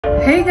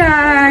Hey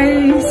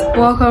guys,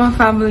 welcome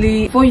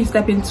family. Before you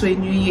step into a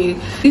new year,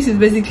 this is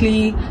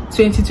basically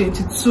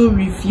 2022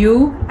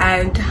 review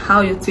and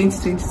how your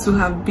 2022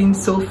 have been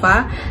so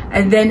far,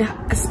 and then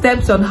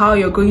steps on how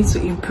you're going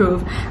to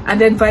improve. And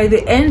then by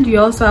the end,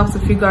 you also have to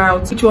figure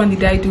out which one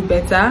did I do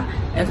better.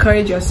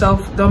 Encourage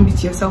yourself, don't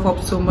beat yourself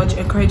up so much.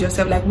 Encourage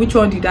yourself, like which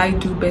one did I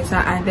do better,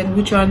 and then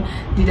which one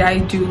did I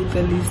do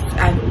the least,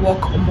 and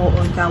work more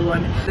on that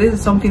one. This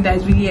is something that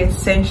is really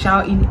essential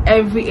in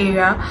every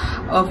area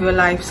of your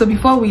life. So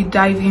before we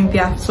dive in,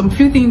 there are some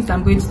few things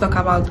I'm going to talk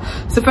about.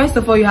 So first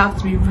of all, you have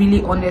to be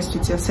really honest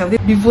with yourself.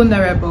 Be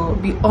vulnerable,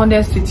 be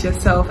honest with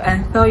yourself,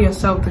 and tell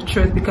yourself the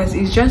truth, because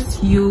it's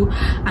just you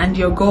and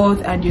your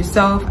God and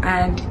yourself,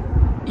 and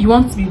you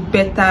want to be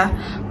better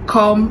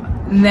come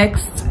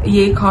next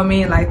year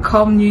coming, like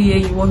come new year,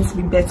 you want to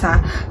be better.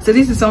 So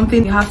this is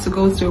something you have to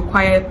go to a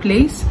quiet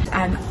place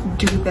and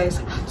do this.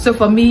 So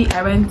for me,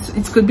 I went,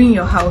 it could be in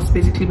your house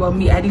basically, but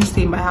me, I didn't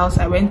stay in my house.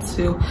 I went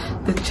to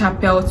the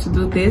chapel to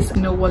do this.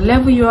 You know, what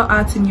level you're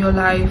at in your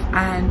life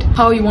and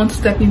how you want to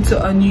step into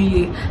a new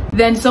year.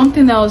 Then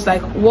something else,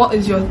 like what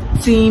is your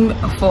theme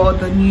for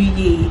the new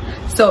year?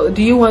 So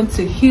do you want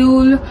to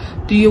heal?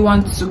 Do you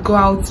want to go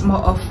out more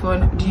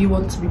often? Do you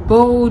want to be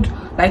bold?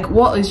 Like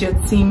what is your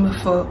theme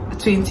for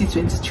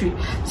 2023?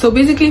 So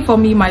basically for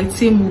me, my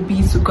theme will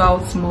be to go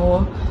out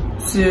more,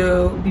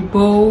 to be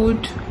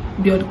bold,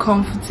 be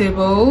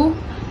uncomfortable.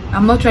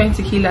 I'm not trying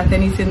to heal at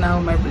anything now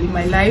in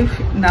my life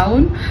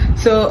now.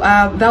 So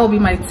that will be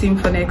my theme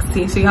for next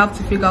year. So you have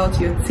to figure out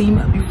your theme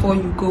before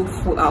you go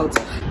full out.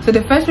 So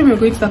the first one we're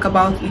going to talk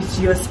about is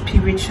your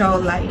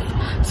spiritual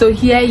life. So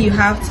here you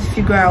have to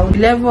figure out the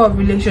level of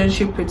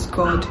relationship with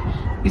God.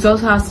 It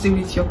also has to do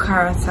with your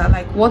character,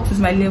 like what is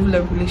my level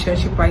of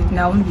relationship right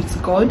now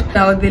with God.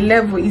 Now the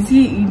level, is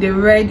he in the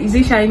red, is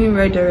he shining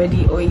red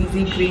already, or is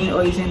he green,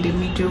 or is he in the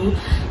middle?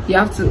 You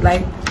have to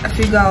like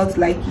figure out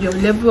like your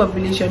level of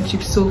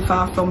relationship so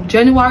far from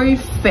January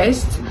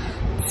 1st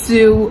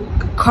to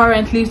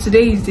currently.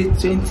 Today is the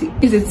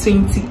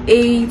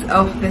 28th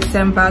of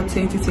December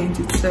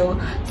 2022.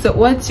 So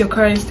what's your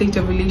current state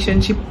of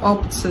relationship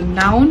up to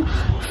now,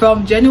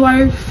 from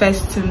January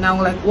 1st to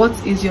now? Like what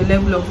is your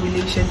level of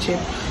relationship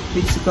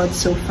with God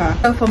so far?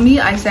 So for me,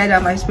 I said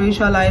that my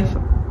spiritual life,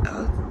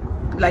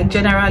 like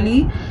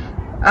generally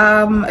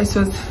it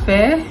was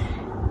fair,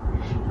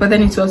 but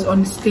then it was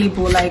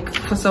unstable. Like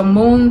for some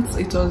months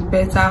it was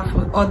better,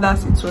 for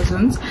others it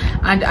wasn't.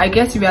 And I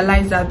get to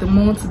realize that the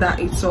months that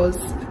it was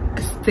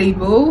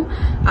stable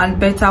and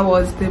better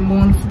was the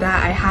months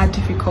that I had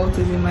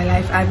difficulties in my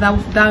life, and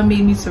that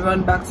made me to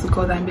run back to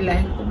God and be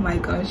like, oh my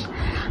gosh,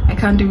 I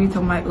can't do it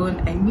on my own.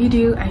 I need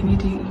you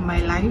in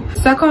my life.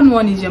 Second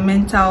one is your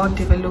mental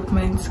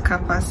development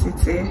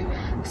capacity.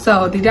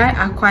 So did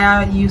I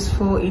acquire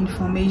useful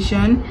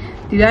information?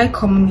 Did I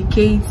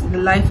communicate the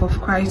life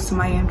of Christ to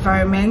my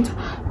environment?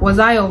 Was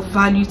I of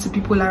value to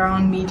people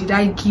around me? Did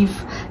I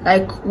give,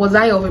 like, was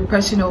I of a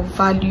person of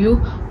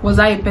value? Was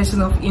I a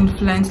person of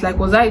influence? Like,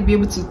 was I be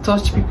able to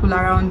touch people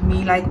around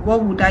me? Like,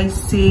 what would I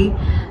say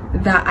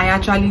that I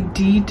actually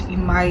did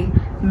in my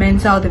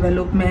mental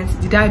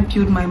development? Did I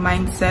build my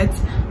mindset?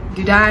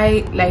 Did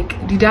I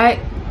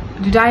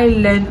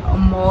learn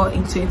more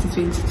in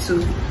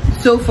 2022?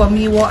 So for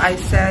me, what I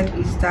said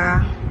is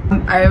that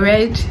I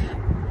read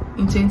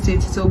in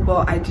 2022,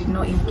 but I did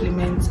not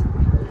implement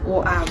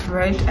what I've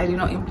read. I did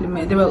not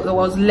implement. There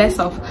was less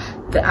of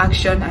the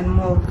action and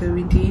more of the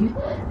reading.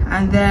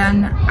 And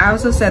then I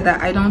also said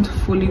that I don't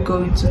fully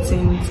go into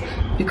things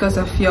because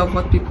of fear of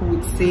what people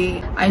would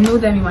say. I know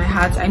them in my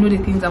heart, I know the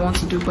things I want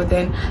to do, but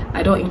then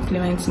I don't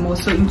implement more.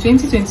 So in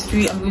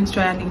 2023, I'm going to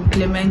try and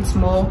implement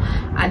more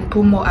and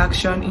put more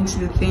action into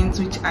the things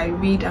which I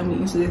read and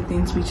into the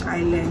things which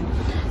I learn.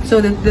 So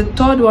the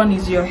third one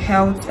is your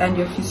health and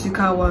your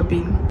physical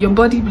well-being. Your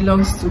body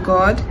belongs to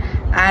God,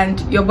 and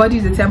your body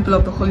is the temple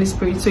of the Holy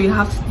Spirit, so you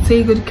have to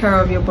take good care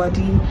of your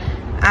body.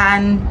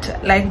 And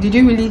like, did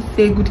you really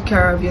take good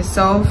care of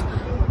yourself?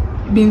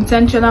 Be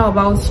intentional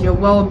about your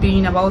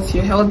well-being, about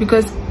your health,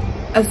 because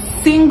a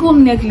single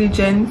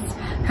negligence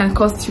can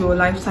cost you a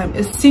lifetime.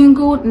 A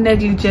single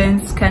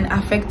negligence can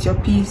affect your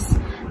peace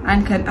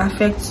and can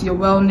affect your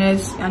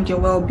wellness and your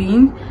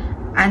well-being,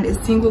 and a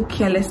single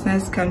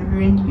carelessness can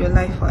ruin your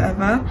life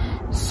forever.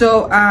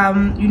 So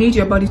you need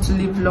your body to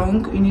live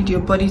long. You need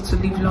your body to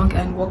live long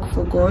and work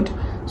for God.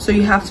 So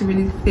you have to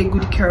really take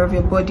good care of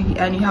your body,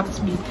 and you have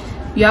to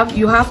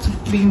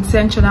be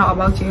intentional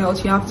about your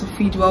health. You have to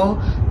feed well.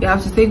 You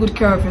have to take good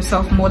care of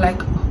yourself more. Like,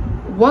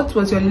 what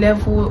was your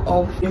level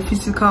of your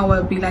physical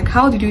well-being? Like,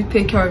 how did you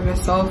take care of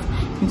yourself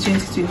in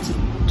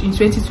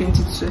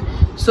 2022?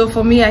 So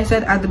for me, I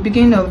said at the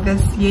beginning of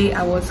this year,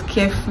 I was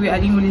carefree. I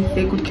didn't really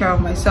take good care of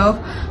myself.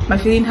 My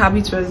feeding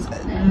habit was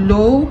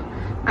low,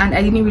 and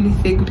I didn't really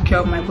take good care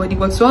of my body.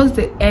 But towards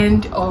the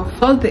end of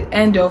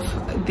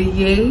the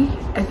year,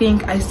 I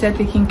think I started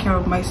taking care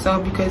of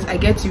myself, because I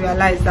get to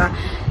realize that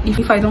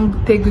if I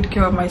don't take good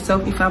care of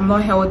myself, if I'm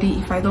not healthy,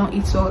 if I don't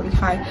eat well,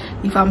 if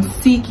I'm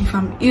sick, if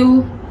I'm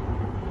ill,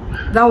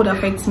 that would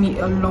affect me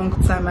a long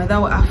time, and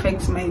that would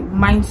affect my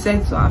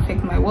mindset, so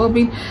affect my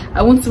well-being.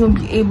 I won't even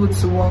be able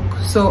to walk.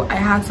 So I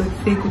had to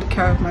take good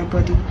care of my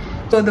body.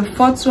 So the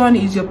fourth one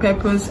is your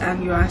purpose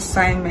and your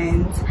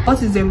assignment.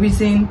 What is the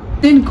reason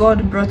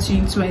God brought you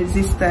into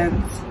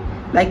existence?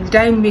 Like, did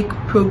I make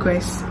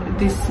progress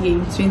this year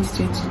in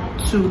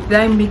 2022? Did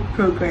I make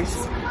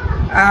progress?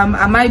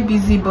 Am I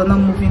busy but not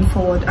moving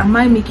forward? Am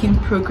I making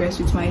progress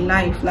with my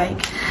life?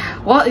 Like,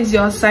 what is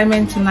your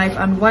assignment in life,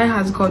 and why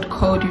has God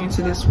called you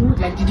into this world?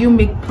 Like, did you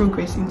make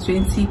progress in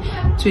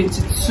 2022?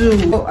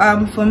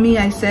 So, for me,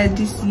 I said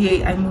this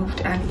year I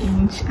moved an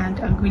inch, and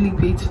I'm really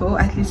grateful.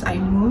 At least I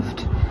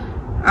moved.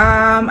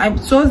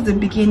 Towards the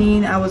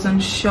beginning I was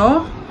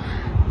unsure,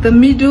 the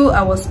middle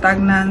I was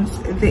stagnant,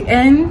 the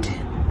end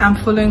I'm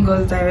following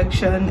God's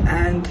direction,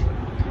 and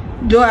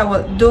though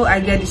I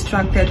get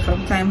distracted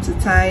from time to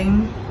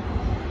time,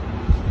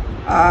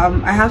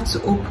 I have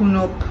to open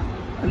up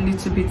a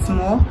little bit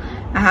more.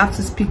 I have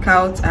to speak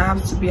out. I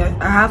have to be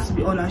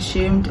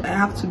unashamed. I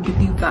have to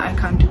believe that I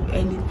can do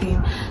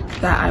anything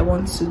that I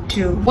want to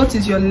do. What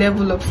is your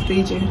level of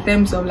stage in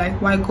terms of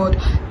like why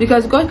God?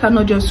 Because God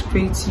cannot just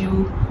create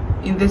you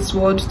in this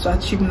world to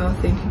achieve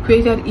nothing. He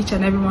created each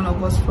and every one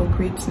of us for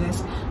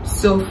greatness.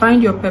 So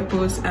find your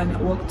purpose and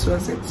work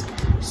towards it.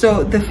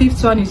 So the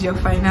fifth one is your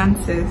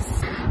finances.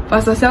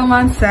 Pastor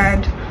Selman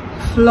said,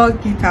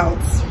 flog it out.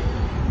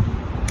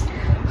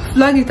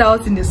 Flog it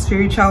out in the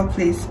spiritual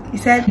place. He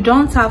said, you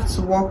don't have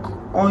to work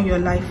all your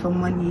life for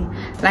money.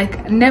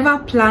 Like, never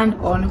plan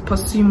on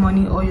pursuing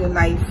money all your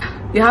life.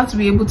 You have to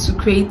be able to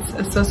create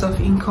a source of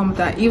income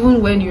that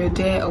even when you're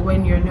there or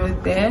when you're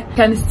not there, you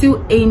can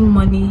still earn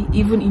money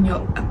even in your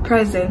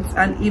presence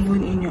and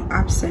even in your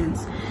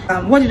absence.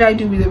 What did I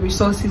do with the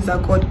resources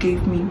that God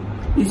gave me?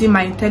 Is it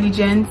my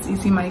intelligence?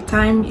 Is it my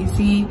time? Is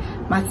it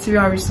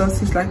material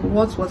resources? Like,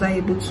 what was I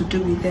able to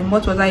do with them?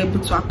 What was I able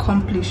to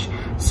accomplish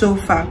so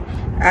far?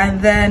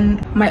 And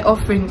then my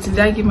offerings. Did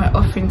I give my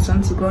offerings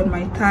unto God?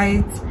 My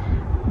tithes?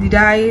 Did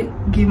I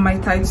give my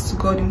tithes to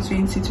God in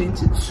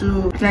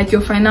 2022? Like,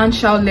 your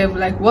financial level,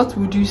 like, what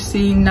would you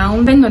say now?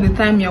 Depending on the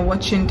time you're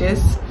watching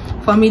this.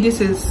 For me,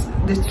 this is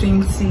the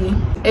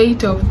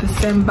 28th of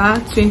December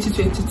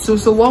 2022.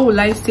 So what will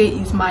I say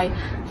is my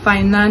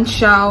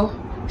financial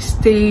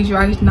stage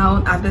right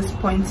now at this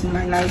point in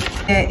my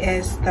life? There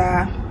is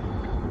the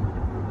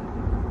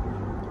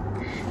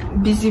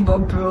busy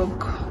but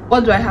broke.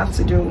 What do I have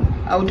to do?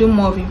 I'll do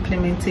more of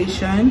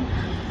implementation.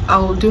 I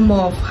will do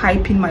more of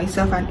hyping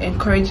myself and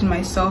encouraging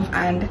myself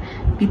and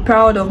be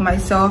proud of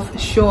myself,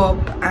 show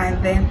up,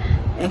 and then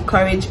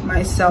encourage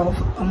myself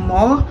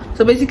more.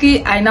 So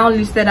basically, I now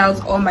listed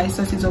out all my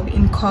sources of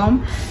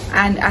income,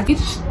 and at each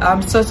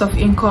source of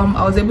income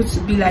I was able to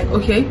be like,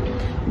 okay,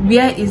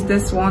 where is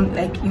this one?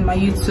 Like, in my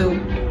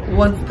YouTube,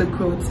 what's the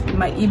growth? In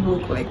my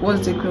ebook, like,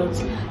 what's the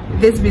growth?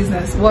 This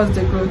business, what's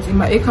the growth? In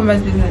my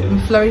e-commerce business, in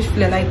Flourish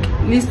Flare, like,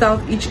 list out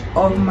each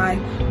of my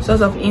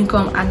source of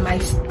income and my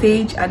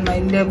stage and my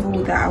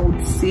level that I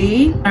would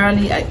say.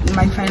 Generally, in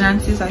my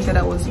finances, I said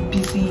I was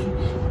busy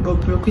but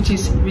broke, which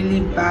is really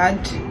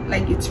bad.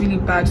 Like, it's really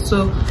bad.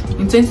 So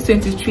in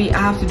 2023, I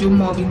have to do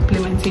more of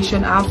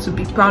implementation. I have to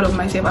be proud of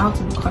myself. I have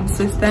to be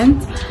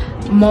consistent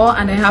more,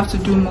 and I have to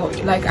do more.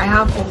 Like, I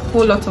have a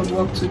whole lot of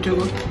work to do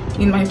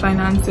in my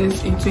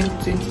finances in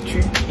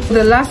 2023.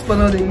 The last but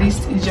not the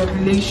least is your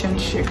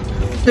relationship.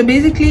 So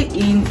basically,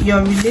 in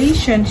your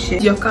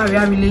relationship, your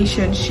career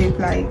relationship,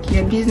 like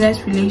your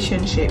business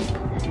relationship,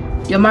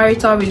 your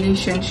marital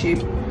relationship,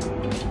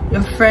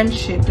 your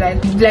friendship,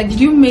 like did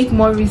you make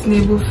more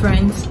reasonable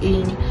friends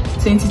in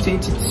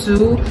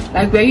 2022?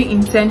 Like, were you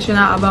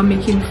intentional about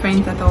making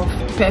friends that are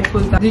of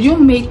purpose? Did you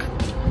make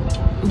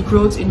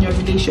growth in your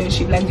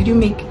relationship? Like, did you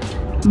make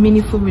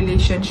meaningful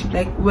relationship?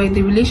 Like, were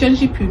the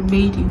relationship you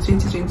made in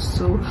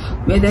 2022,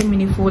 were they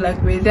meaningful?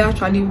 Like, were they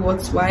actually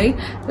worthwhile?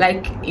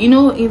 Like, you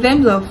know, in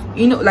terms of,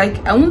 you know,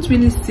 like, I won't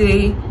really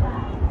say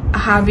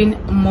having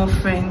more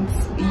friends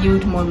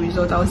yield more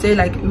results. I would say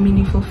like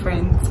meaningful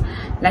friends.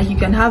 Like, you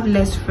can have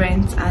less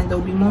friends and they'll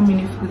be more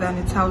meaningful than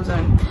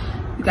 1,000.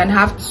 You can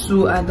have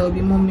 2 and they'll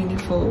be more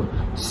meaningful.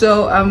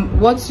 So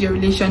what's your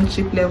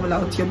relationship level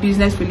out? Your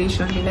business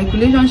relationship, like,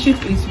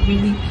 relationship is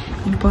really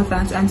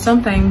important, and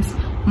sometimes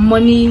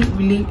money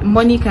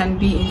can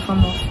be in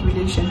form of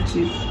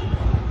relationship.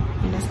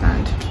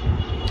 Understand?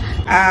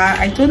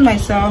 I told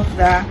myself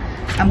that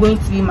I'm going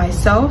to be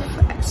myself,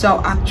 so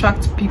I'll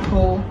attract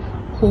people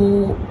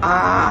who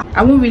are,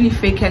 I won't really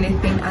fake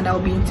anything, and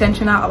I'll be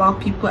intentional about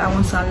people I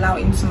want to allow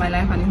into my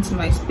life and into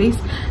my space,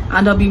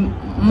 and there'll be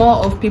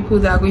more of people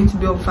that are going to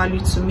be of value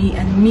to me,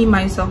 and me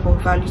myself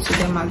of value to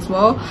them as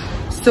well,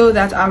 so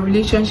that our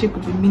relationship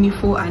will be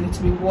meaningful and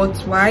it will be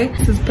worthwhile.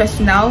 This is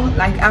personal.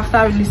 Like,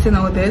 after releasing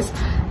all this,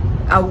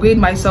 I'll grade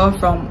myself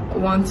from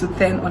 1 to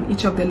 10 on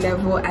each of the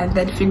level, and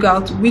then figure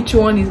out which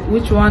one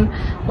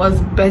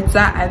was better,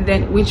 and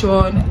then which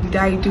one did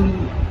I do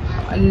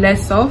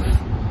less of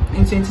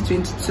in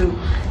 2022.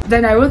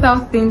 Then I wrote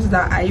out things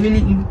that I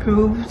really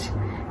improved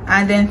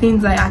and then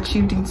things I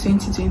achieved in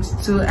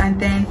 2022, and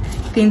then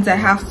things I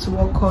have to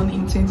work on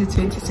in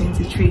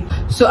 2023.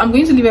 So I'm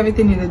going to leave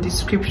everything in the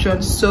description,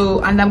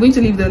 and I'm going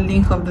to leave the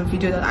link of the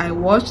video that I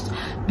watched.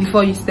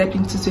 Before you step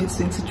into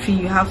 2023,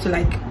 you have to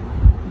like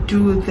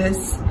do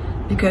this,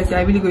 because they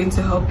are really going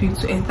to help you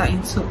to enter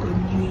into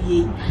a new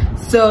year.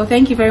 So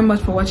thank you very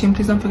much for watching.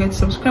 Please don't forget to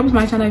subscribe to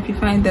my channel if you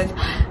find that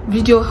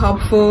video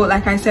helpful.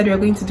 Like I said, we are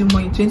going to do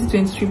more in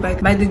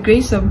 2023 by the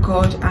grace of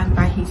God and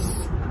by his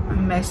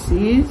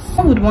mercies.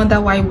 One would wonder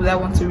why would I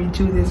want to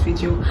redo this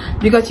video,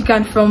 because you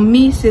can from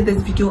me see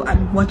this video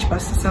and watch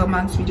Pastor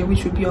Selman's video,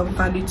 which will be of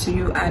value to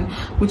you and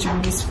which will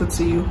be useful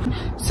to you.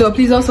 So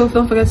please also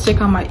don't forget to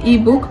check out my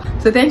ebook.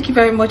 So thank you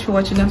very much for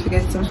watching. Don't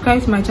forget to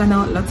subscribe to my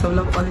channel. Lots of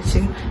love for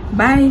watching.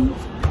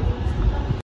 Bye.